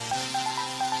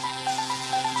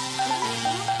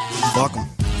Fuck him.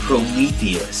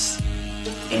 Prometheus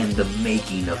and the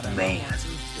making of man.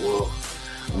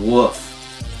 Woof.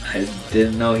 I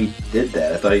didn't know he did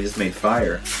that. I thought he just made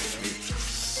fire.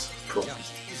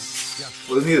 Prometheus.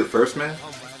 Wasn't he the first man?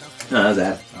 No,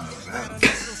 that was Adam.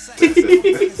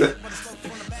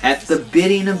 At the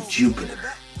bidding of Jupiter,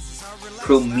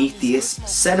 Prometheus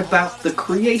set about the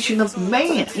creation of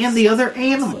man and the other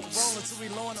animals.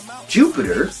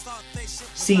 Jupiter,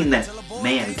 seeing that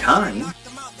mankind,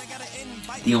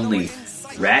 the only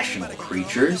rational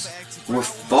creatures, were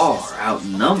far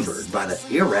outnumbered by the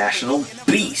irrational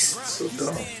beasts, So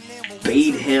dumb.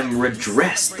 bade him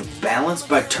redress the balance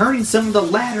by turning some of the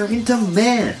latter into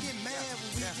men.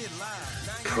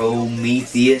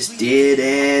 Prometheus did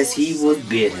as he was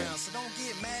bidden.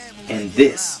 And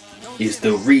this is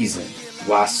the reason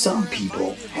why some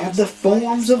people have the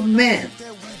forms of men,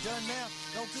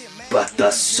 but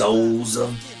the souls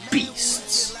of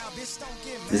beasts.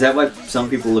 Is that why some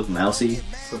people look mousy?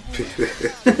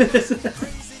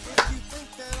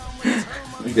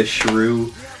 Like a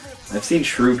shrew. I've seen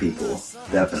shrew people,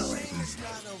 definitely.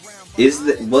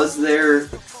 Was there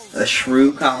a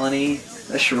shrew colony?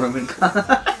 A shrewman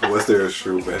colony? Was there a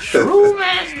shrew-man?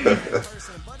 Shrewman!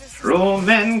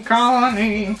 Shrewman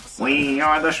colony. We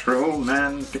are the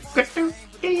shrewmen.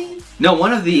 No,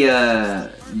 one of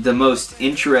the most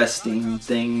interesting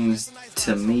things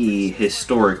to me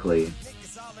historically,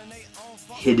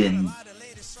 hidden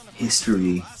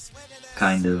history,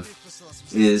 kind of,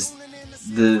 is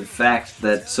the fact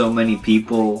that so many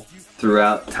people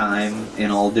throughout time in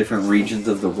all different regions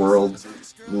of the world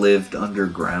lived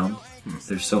underground.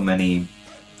 There's so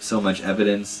much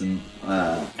evidence and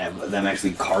them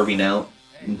actually carving out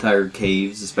entire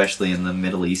caves, especially in the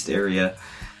Middle East area,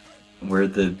 where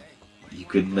you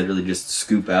could literally just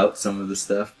scoop out some of the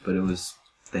stuff, but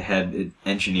they had it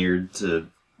engineered to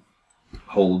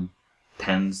hold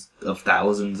tens of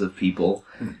thousands of people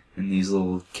in these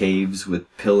little caves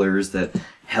with pillars that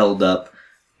held up,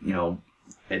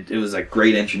 it was like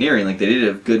great engineering. Like, they did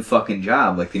a good fucking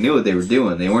job. Like, they knew what they were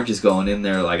doing. They weren't just going in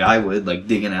there like I would, like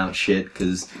digging out shit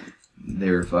because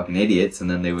they were fucking idiots, and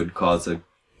then they would cause a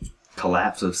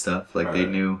collapse of stuff. Like,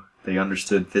 Right. they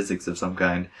understood physics of some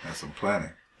kind. That's some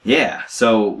planning. Yeah,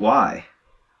 so why?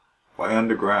 Why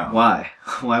underground? Why?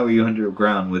 Why were you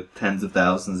underground with tens of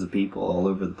thousands of people all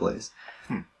over the place?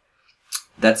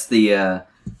 That's the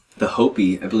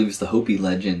Hopi, I believe it's the Hopi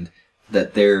legend,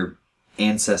 that their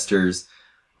ancestors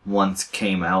once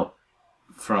came out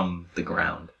from the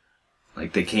ground.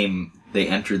 Like, they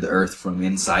entered the earth from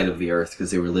inside of the earth because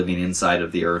they were living inside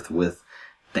of the earth with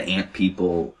the ant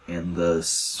people and the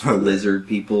lizard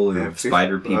people or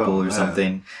spider people or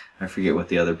something. I forget what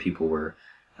the other people were.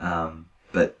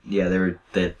 But yeah,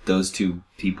 those two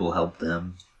people helped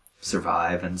them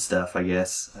survive and stuff, I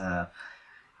guess.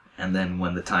 And then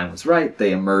when the time was right,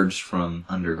 they emerged from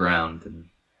underground and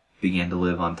began to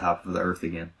live on top of the earth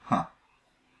again. Huh.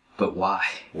 But why?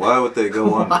 Why would they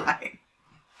go under? Why?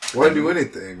 Why do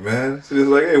anything, man? It's just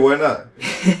like, hey, why not?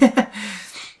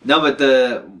 No, but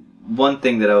the one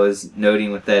thing that I was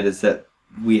noting with that is that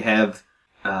we have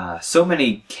so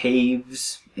many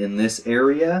caves in this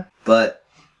area, but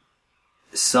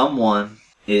someone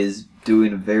is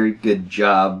doing a very good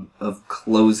job of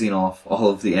closing off all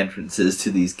of the entrances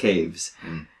to these caves.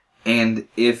 And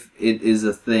if it is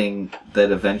a thing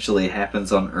that eventually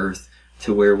happens on Earth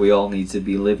to where we all need to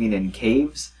be living in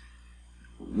caves,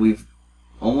 we've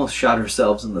almost shot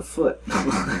ourselves in the foot.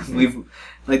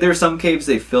 There are some caves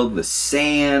they filled with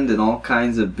sand and all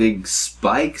kinds of big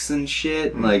spikes and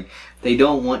shit. Like, they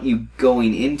don't want you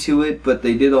going into it, but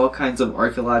they did all kinds of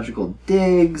archaeological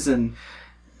digs. And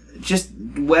just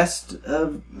west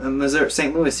of Missouri,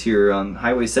 St. Louis here on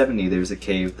Highway 70, there's a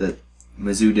cave that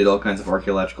Mizzou did all kinds of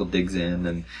archaeological digs in,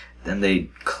 and then they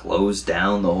closed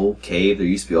down the whole cave. There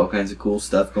used to be all kinds of cool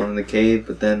stuff going in the cave,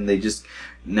 but then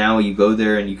now you go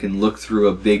there and you can look through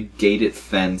a big gated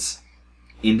fence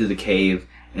into the cave,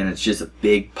 and it's just a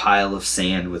big pile of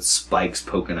sand with spikes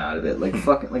poking out of it. Like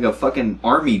a fucking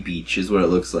army beach is what it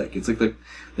looks like. It's like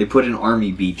they put an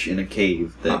army beach in a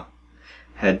cave that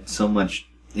had so much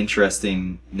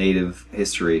interesting native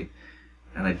history,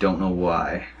 and I don't know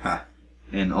why.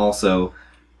 And also,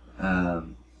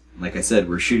 like I said,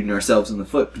 we're shooting ourselves in the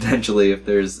foot potentially if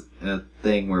there's a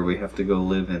thing where we have to go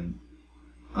live in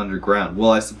underground.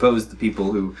 Well, I suppose the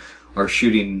people who are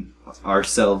shooting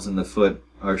ourselves in the foot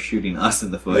are shooting us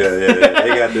in the foot. Yeah.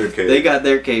 They got their cave. They got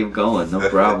their cave going, no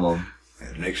problem.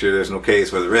 And make sure there's no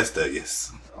caves for the rest of you.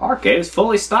 Our cave's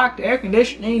fully stocked, air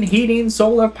conditioning, heating,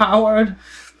 solar powered.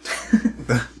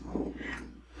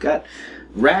 Got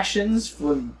rations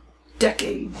for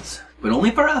decades. But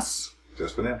only for us.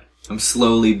 Just for them. I'm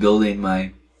slowly building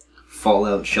my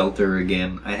fallout shelter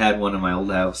again. I had one in my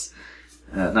old house.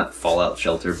 Not fallout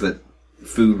shelter, but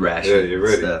food ration. Yeah, you're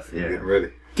ready. Stuff. Yeah. Getting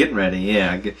ready. Getting ready,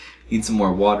 yeah. I need some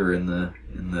more water in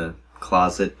the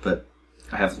closet, but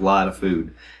I have a lot of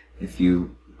food. If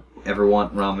you ever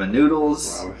want ramen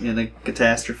noodles in a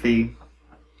catastrophe,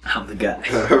 I'm the guy.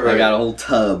 Right. I got a whole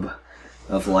tub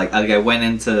of I went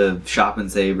into Shop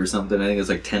and Save or something. I think it was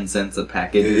like 10 cents a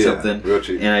package or something. Real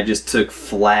cheap. And I just took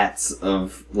flats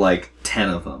of like 10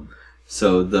 of them.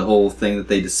 So the whole thing that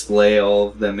they display all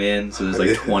of them in, so there's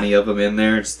like 20 of them in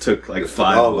there. It just took like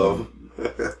 5 all of them.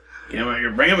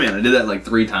 Bring them in. I did that like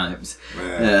 3 times.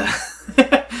 Man.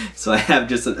 So I have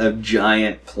just a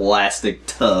giant plastic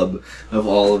tub of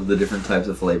all of the different types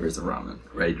of flavors of ramen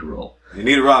ready to roll. You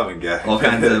need a ramen guy. All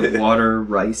kinds of water,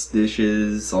 rice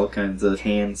dishes, all kinds of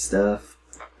canned stuff.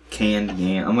 Canned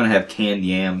yam. I'm going to have canned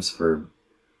yams for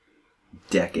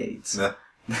decades. Nah.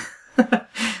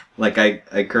 Like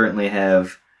I currently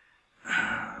have,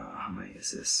 how many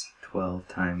is this? 12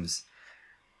 times.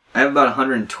 I have about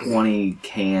 120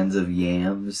 cans of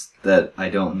yams that I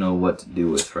don't know what to do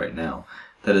with right now.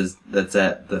 That's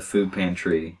at the food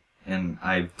pantry, and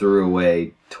I threw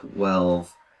away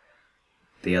 12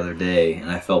 the other day, and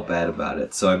I felt bad about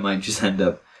it. So I might just end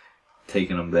up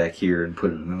taking them back here and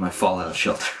putting them in my fallout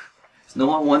shelter. No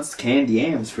one wants canned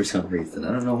yams for some reason.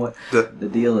 I don't know what the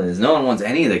deal is. No one wants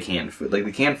any of the canned food. Like,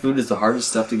 the canned food is the hardest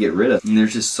stuff to get rid of. And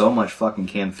there's just so much fucking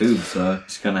canned food, so I'm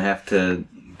just gonna have to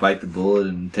bite the bullet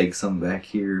and take some back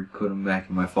here, put them back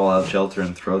in my fallout shelter,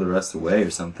 and throw the rest away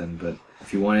or something. But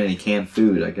if you want any canned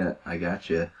food, I got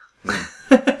you.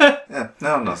 Yeah,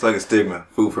 no, it's like a stigma.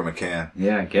 Food from a can.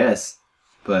 Yeah, I guess.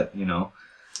 But, you know,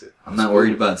 I'm not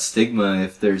worried about stigma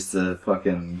if there's the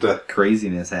fucking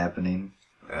craziness happening.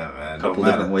 Yeah, man. A couple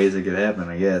different ways it could happen,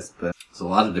 I guess, but there's a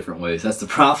lot of different ways. That's the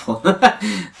problem.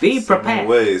 Be so prepared. many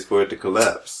ways for it to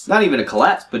collapse. Not even a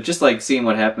collapse, but just like seeing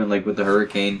what happened, like with the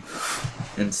hurricane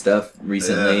and stuff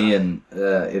recently, and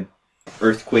if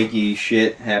earthquakey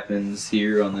shit happens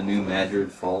here on the New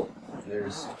Madrid Fault,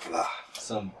 there's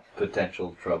some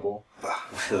potential trouble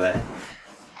to that.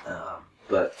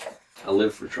 But I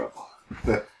live for trouble.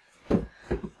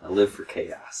 I live for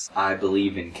chaos. I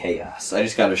believe in chaos. I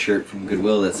just got a shirt from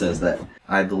Goodwill that says that.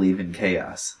 I believe in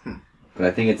chaos. But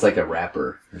I think it's like a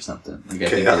rapper or something. Like I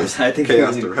think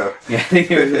Chaos the rapper. Yeah, I think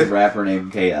there's a rapper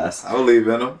named Chaos. I believe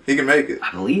in him. He can make it.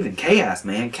 I believe in chaos,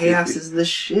 man. Chaos is the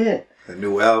shit. The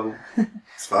new album.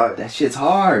 It's fire. That shit's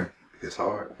hard. It's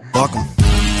hard. Welcome. I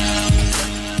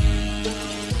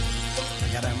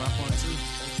got that in my phone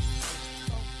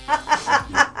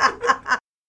too.